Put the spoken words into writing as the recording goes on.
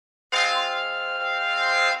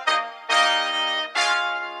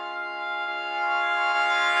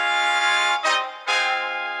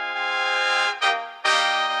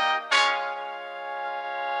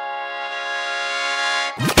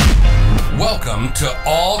Welcome to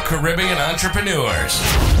all Caribbean entrepreneurs.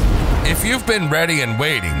 If you've been ready and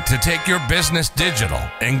waiting to take your business digital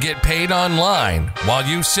and get paid online while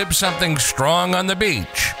you sip something strong on the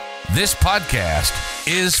beach, this podcast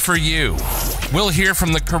is for you. We'll hear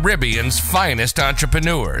from the Caribbean's finest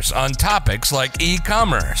entrepreneurs on topics like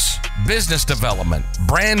e-commerce, business development,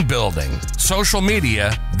 brand building, social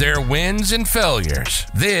media, their wins and failures.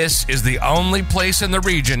 This is the only place in the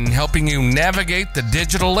region helping you navigate the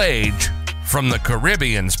digital age from the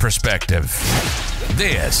Caribbean's perspective.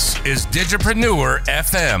 This is Digipreneur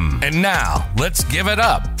FM. And now, let's give it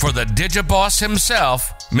up for the Digiboss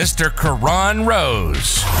himself, Mr. Keron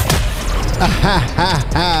Rose.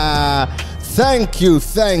 Thank you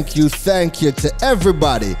to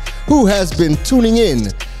everybody who has been tuning in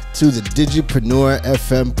to the Digipreneur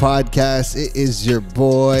FM podcast. It is your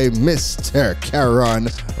boy, Mr.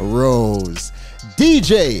 Keron Rose.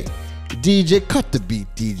 DJ, cut the beat,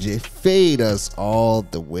 DJ. Fade us all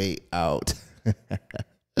the way out.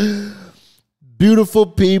 Beautiful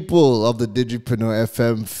people of the Digipreneur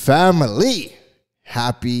FM family.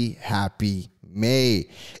 Happy May.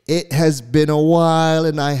 It has been a while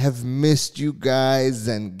and I have missed you guys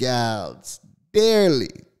and gals dearly.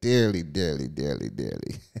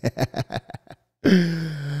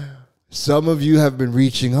 Some of you have been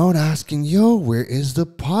reaching out asking, where is the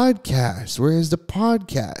podcast?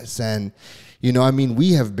 And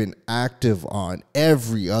we have been active on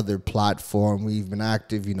every other platform. We've been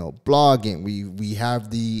active, blogging. We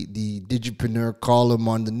have the Digipreneur column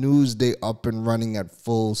on the Newsday up and running at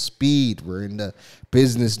full speed. We're in the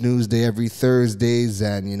Business Newsday every Thursdays,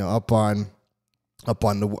 and up on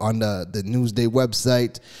the Newsday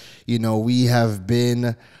website. We have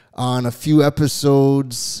been on a few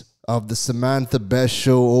episodes of the Samantha Best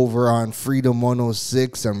Show over on Freedom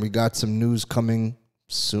 106, and we got some news coming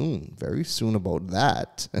soon, very soon about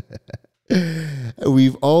that.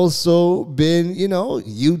 We've also been,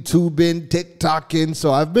 YouTubing, TikToking.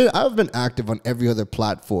 So I've been active on every other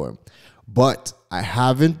platform, but I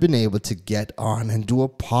haven't been able to get on and do a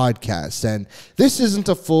podcast. And this is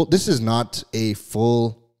not a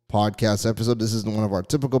full podcast episode. This isn't one of our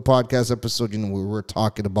typical podcast episodes, where we're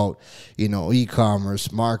talking about,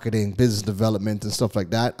 e-commerce, marketing, business development, and stuff like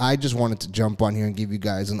that. I just wanted to jump on here and give you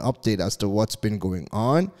guys an update as to what's been going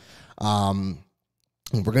on.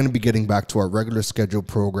 We're going to be getting back to our regular scheduled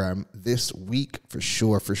program this week for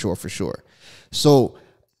sure. So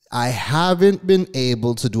I haven't been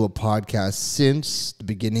able to do a podcast since the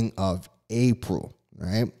beginning of April,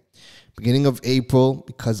 right? Beginning of April,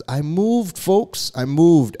 because I moved, folks. And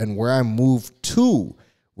where I moved to,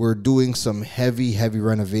 we're doing some heavy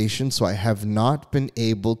renovations. So I have not been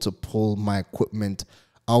able to pull my equipment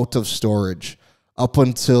out of storage up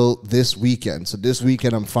until this weekend. So this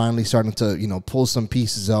weekend, I'm finally starting to, pull some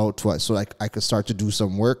pieces out so I could start to do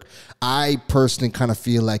some work. I personally kind of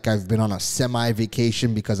feel like I've been on a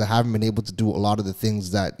semi-vacation because I haven't been able to do a lot of the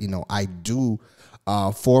things that, I do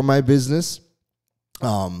for my business.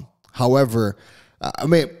 However,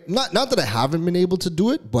 not that I haven't been able to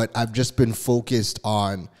do it, but I've just been focused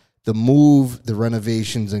on the move, the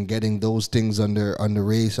renovations, and getting those things under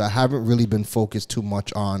race. So I haven't really been focused too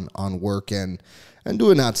much on work and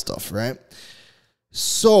doing that stuff, right?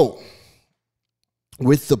 So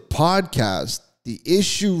with the podcast, the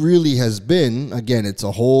issue really has been, again, it's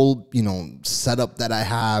a whole, setup that I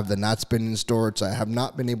have, and that's been in storage. So I have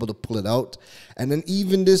not been able to pull it out. And then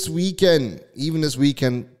even this weekend,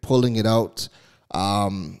 pulling it out,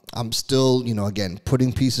 I'm still, again,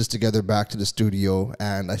 putting pieces together back to the studio,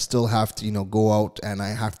 and I still have to, go out and I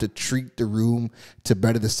have to treat the room to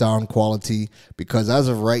better the sound quality, because as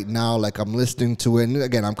of right now, like, I'm listening to it, and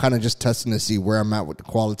again, I'm kind of just testing to see where I'm at with the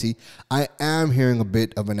quality. I am hearing a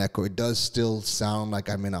bit of an echo. It does still sound like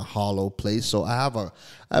I'm in a hollow place, so I have a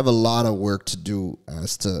lot of work to do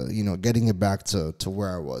as to, getting it back to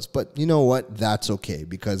where I was. But you know what? That's okay,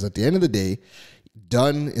 because at the end of the day,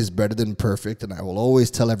 done is better than perfect. And I will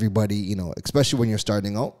always tell everybody, especially when you're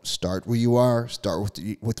starting out, start where you are, start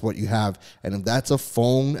with what you have. And if that's a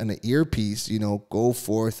phone and an earpiece, go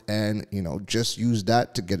forth and, just use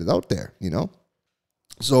that to get it out there,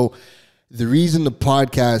 So the reason the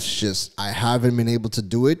podcast I haven't been able to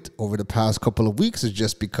do it over the past couple of weeks is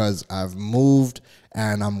just because I've moved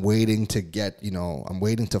and I'm waiting to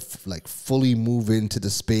fully move into the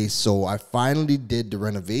space. So I finally did the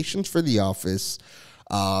renovations for the office.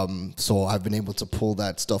 So I've been able to pull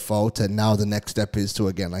that stuff out. And now the next step is to,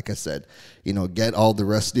 again, like I said, get all the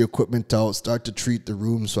rest of the equipment out, start to treat the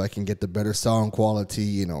room so I can get the better sound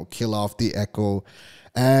quality, kill off the echo.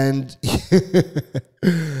 And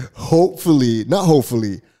hopefully,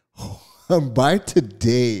 by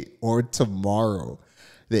today or tomorrow,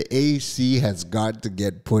 the AC has got to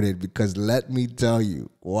get put in, because let me tell you,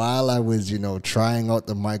 while I was, trying out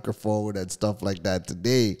the microphone and stuff like that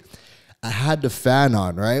today, I had the fan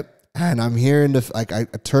on, right? And I'm hearing I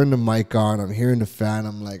turned the mic on, I'm hearing the fan,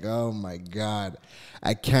 I'm like, oh my God,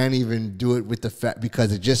 I can't even do it with the fan,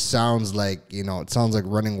 because it just sounds like, it sounds like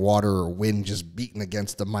running water or wind just beating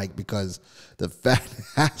against the mic, because the fan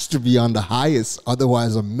has to be on the highest,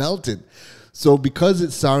 otherwise I'm melted. So because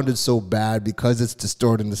it sounded so bad, because it's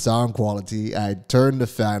distorting the sound quality, I turned the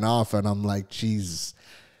fan off, and I'm like, Jesus,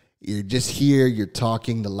 you're just here, you're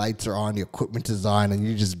talking, the lights are on, the equipment is on, and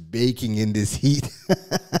you're just baking in this heat.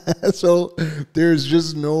 So there's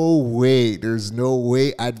just no way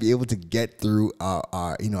I'd be able to get through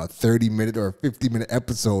a 30-minute or a 50-minute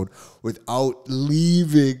episode without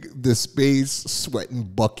leaving the space sweating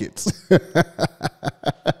buckets.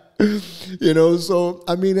 So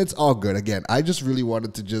I mean, it's all good. Again, I just really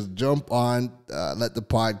wanted to just jump on, let the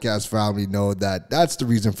podcast family know that that's the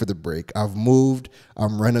reason for the break. I've moved,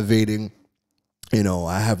 I'm renovating.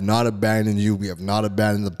 I have not abandoned you. We have not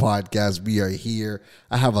abandoned the podcast. We are here.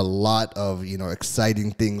 I have a lot of,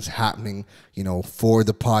 exciting things happening, for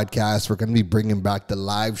the podcast. We're going to be bringing back the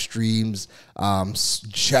live streams.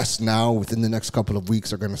 Just now, within the next couple of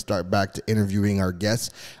weeks, we're going to start back to interviewing our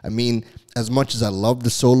guests. I mean, as much as I love the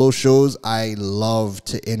solo shows, I love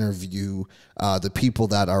to interview the people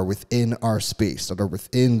that are within our space, that are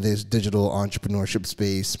within this digital entrepreneurship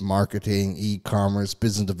space, marketing, e-commerce,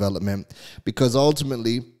 business development, because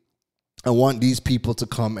ultimately, I want these people to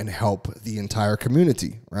come and help the entire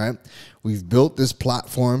community, right? We've built this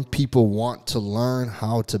platform. People want to learn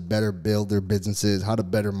how to better build their businesses, how to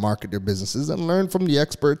better market their businesses, and learn from the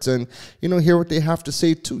experts and, hear what they have to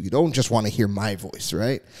say too. You don't just want to hear my voice,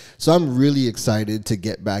 right? So I'm really excited to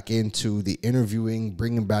get back into the interviewing,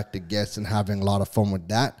 bringing back the guests, and having a lot of fun with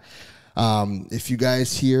that. If you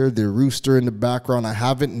guys hear the rooster in the background, I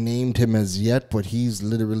haven't named him as yet, but he's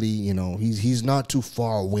literally, he's not too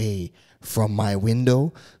far away from my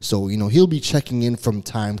window. So, he'll be checking in from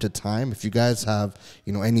time to time. If you guys have,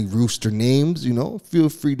 any rooster names, feel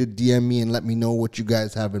free to DM me and let me know what you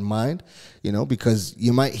guys have in mind, because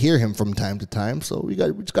you might hear him from time to time. So we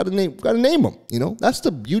just got to name him, that's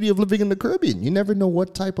the beauty of living in the Caribbean. You never know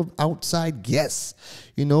what type of outside guests,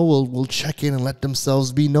 will check in and let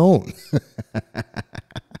themselves be known.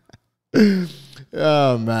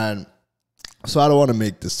 Oh, man. So I don't want to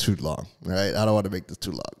make this too long, right? I don't want to make this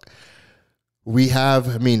too long. Reach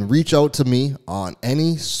out to me on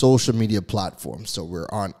any social media platform. So we're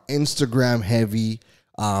on Instagram heavy.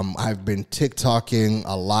 I've been TikToking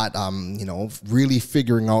a lot. Really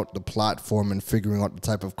figuring out the platform and figuring out the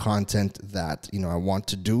type of content that, I want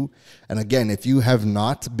to do. And again, if you have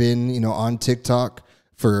not been, on TikTok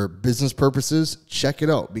for business purposes, check it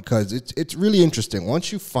out, because it's really interesting.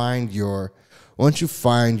 Once you find your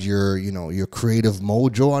your creative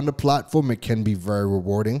mojo on the platform, it can be very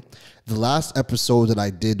rewarding. The last episode that I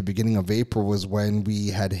did, the beginning of April, was when we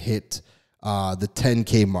had hit the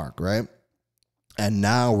 10K mark, right? And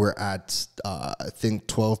now we're at, I think,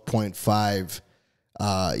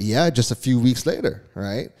 12.5, just a few weeks later,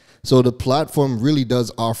 right? So the platform really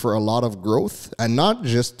does offer a lot of growth, and not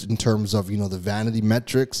just in terms of, the vanity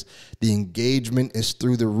metrics. The engagement is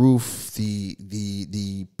through the roof.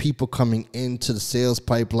 The people coming into the sales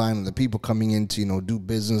pipeline, and the people coming in to, do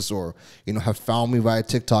business, or, have found me via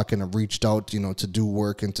TikTok and have reached out, to do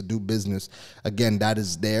work and to do business. Again, that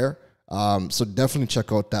is there. So definitely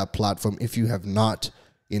check out that platform if you have not.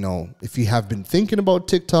 If you have been thinking about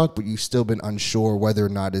TikTok, but you've still been unsure whether or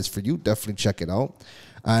not it's for you, definitely check it out.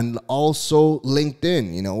 And also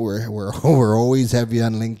LinkedIn, we're always heavy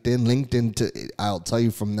on LinkedIn. I'll tell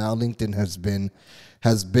you from now, LinkedIn has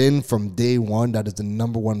been from day one. That is the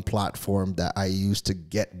number one platform that I use to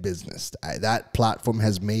get business. That platform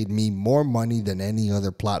has made me more money than any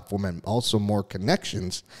other platform, and also more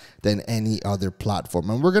connections than any other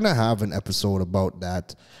platform. And we're going to have an episode about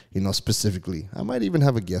that, specifically. I might even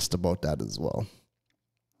have a guest about that as well.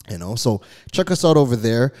 So check us out over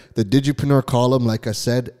there. The Digipreneur column, like I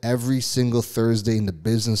said, every single Thursday in the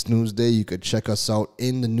Business Newsday. You could check us out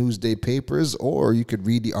in the Newsday papers, or you could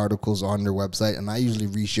read the articles on their website. And I usually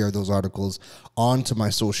reshare those articles onto my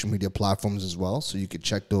social media platforms as well. So you could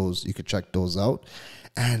check those. You could check those out.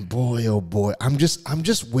 And boy, oh boy, I'm just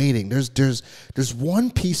waiting. There's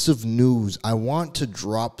one piece of news I want to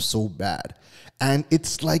drop so bad, and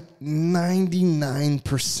it's like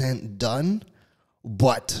 99% done.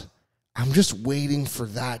 But I'm just waiting for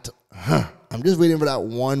that. I'm just waiting for that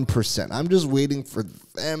 1%. I'm just waiting for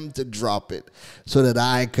them to drop it so that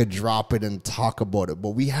I could drop it and talk about it. But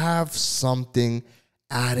we have something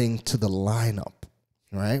adding to the lineup,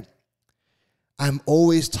 right? I'm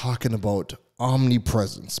always talking about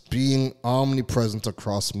omnipresence, being omnipresent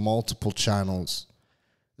across multiple channels.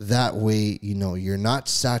 That way, you're not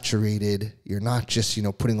saturated. You're not just,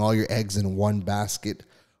 putting all your eggs in one basket,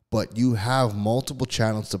 but you have multiple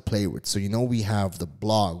channels to play with. So, we have the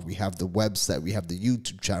blog, we have the website, we have the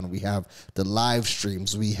YouTube channel, we have the live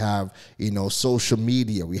streams, we have, social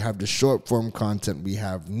media, we have the short form content, we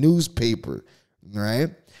have newspaper, right?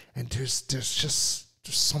 And there's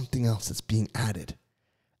something else that's being added.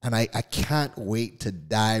 And I can't wait to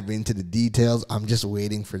dive into the details. I'm just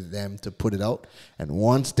waiting for them to put it out. And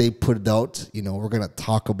once they put it out, we're going to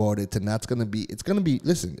talk about it. And it's going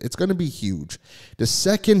to be huge. The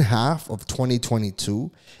second half of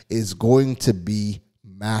 2022 is going to be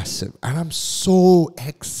massive. And I'm so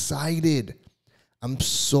excited.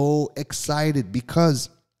 Because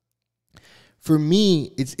for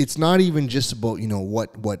me, it's not even just about,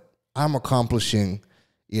 what I'm accomplishing,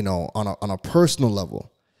 on a personal level.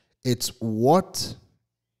 It's what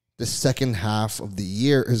the second half of the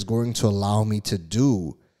year is going to allow me to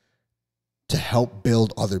do to help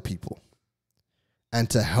build other people and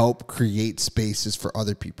to help create spaces for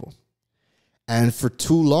other people. And for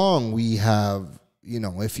too long, we have,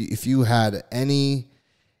 if you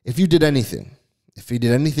did anything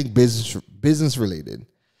business related,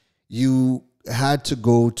 you had to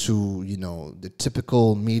go to, the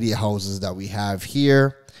typical media houses that we have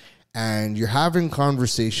here. And you're having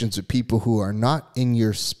conversations with people who are not in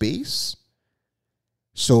your space.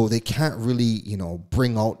 So they can't really,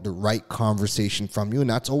 bring out the right conversation from you. And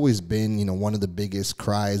that's always been, one of the biggest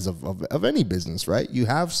cries of any business, right? You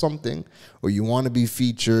have something or you want to be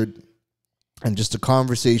featured and just a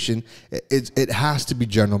conversation. It has to be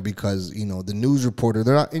general because, the news reporter,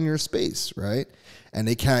 they're not in your space, right? And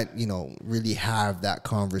they can't, really have that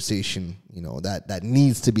conversation, that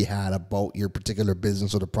needs to be had about your particular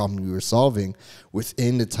business or the problem you were solving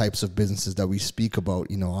within the types of businesses that we speak about,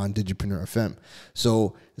 on Digipreneur FM.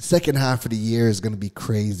 So the second half of the year is going to be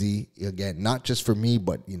crazy. Again, not just for me,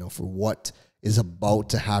 but, for what is about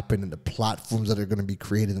to happen and the platforms that are going to be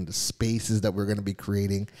created and the spaces that we're going to be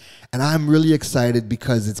creating. And I'm really excited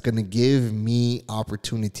because it's going to give me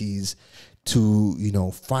opportunities to,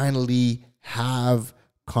 finally have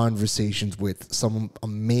conversations with some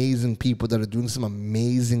amazing people that are doing some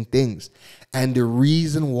amazing things. And the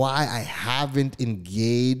reason why I haven't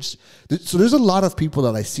engaged, so there's a lot of people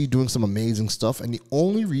that I see doing some amazing stuff, and the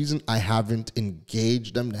only reason I haven't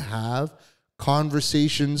engaged them to have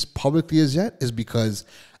conversations publicly as yet is because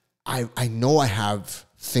I know I have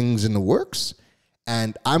things in the works,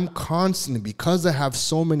 and I'm constantly, because I have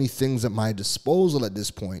so many things at my disposal at this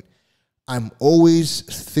point, I'm always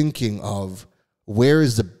thinking of where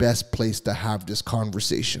is the best place to have this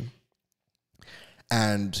conversation.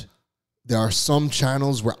 And there are some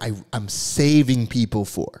channels where I'm saving people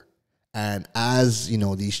for. And as,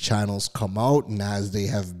 these channels come out and as they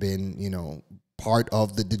have been, part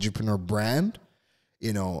of the Digipreneur brand,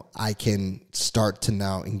 I can start to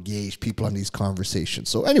now engage people on these conversations.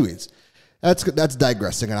 So anyways, that's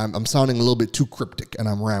digressing, and I'm sounding a little bit too cryptic, and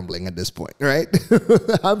I'm rambling at this point, right?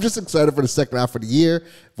 I'm just excited for the second half of the year,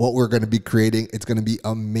 what we're going to be creating. It's going to be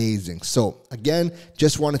amazing. So again,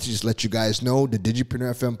 just wanted to just let you guys know the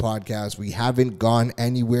Digipreneur FM podcast, we haven't gone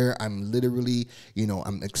anywhere. I'm literally,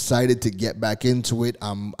 I'm excited to get back into it.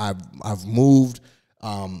 I've moved.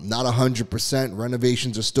 Not 100%.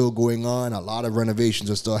 Renovations are still going on. A lot of renovations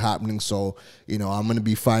are still happening. So, I'm going to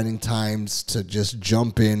be finding times to just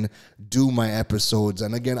jump in, do my episodes.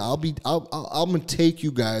 And again, I'm going to take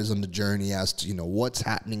you guys on the journey as to, what's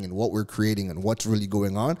happening and what we're creating and what's really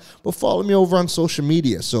going on. But follow me over on social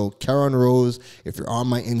media. So Keron Rose, if you're on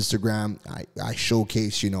my Instagram, I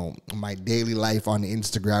showcase, my daily life on the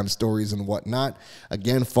Instagram stories and whatnot.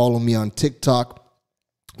 Again, follow me on TikTok.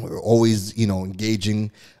 We're always, engaging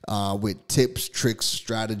with tips, tricks,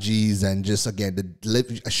 strategies, and just, again,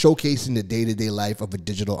 showcasing the day-to-day life of a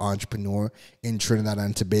digital entrepreneur in Trinidad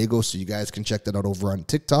and Tobago. So you guys can check that out over on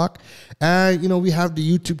TikTok. And, we have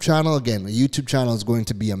the YouTube channel. Again, the YouTube channel is going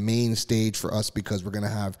to be a main stage for us because we're going to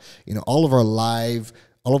have, all of our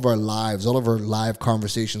live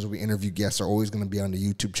conversations where we interview guests are always going to be on the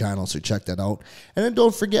YouTube channel, so check that out. And then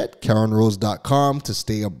don't forget KeronRose.com to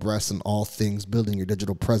stay abreast in all things building your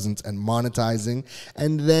digital presence and monetizing.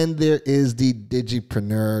 And then there is the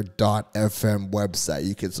Digipreneur.fm website.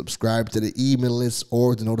 You can subscribe to the email list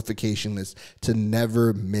or the notification list to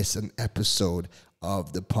never miss an episode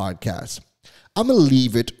of the podcast. I'm going to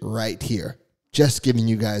leave it right here. just giving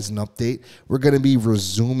you guys an update. We're going to be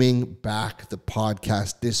resuming back the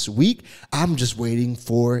podcast this week. I'm just waiting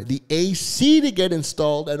for the AC to get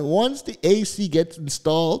installed. And once the AC gets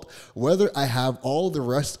installed, whether I have all the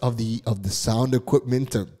rest of the sound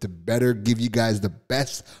equipment to better give you guys the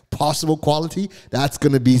best possible quality, that's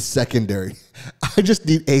going to be secondary. I just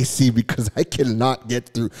need AC because I cannot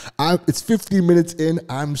get through. It's 15 minutes in.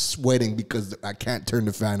 I'm sweating because I can't turn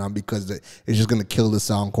the fan on because it's just going to kill the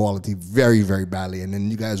sound quality very, very badly. And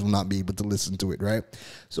then you guys will not be able to listen to it, right?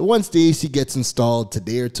 So once the AC gets installed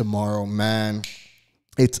today or tomorrow, man,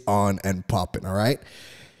 it's on and popping, all right?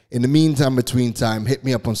 In the meantime, between time, hit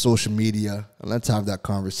me up on social media and let's have that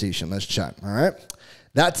conversation. Let's chat, all right?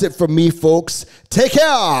 That's it from me, folks. Take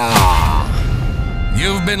care.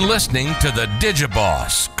 You've been listening to the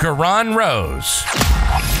Digiboss, Keron Rose.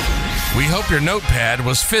 We hope your notepad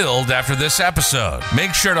was filled after this episode.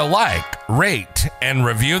 Make sure to like, rate, and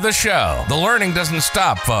review the show. The learning doesn't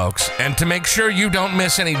stop, folks. And to make sure you don't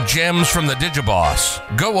miss any gems from the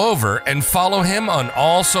Digiboss, go over and follow him on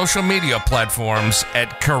all social media platforms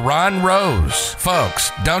at Keron Rose.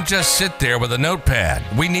 Folks, don't just sit there with a notepad.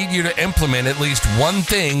 We need you to implement at least one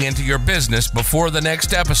thing into your business before the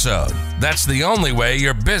next episode. That's the only way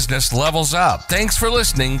your business levels up. Thanks for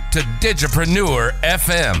listening to Digipreneur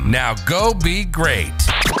FM. Now go be great.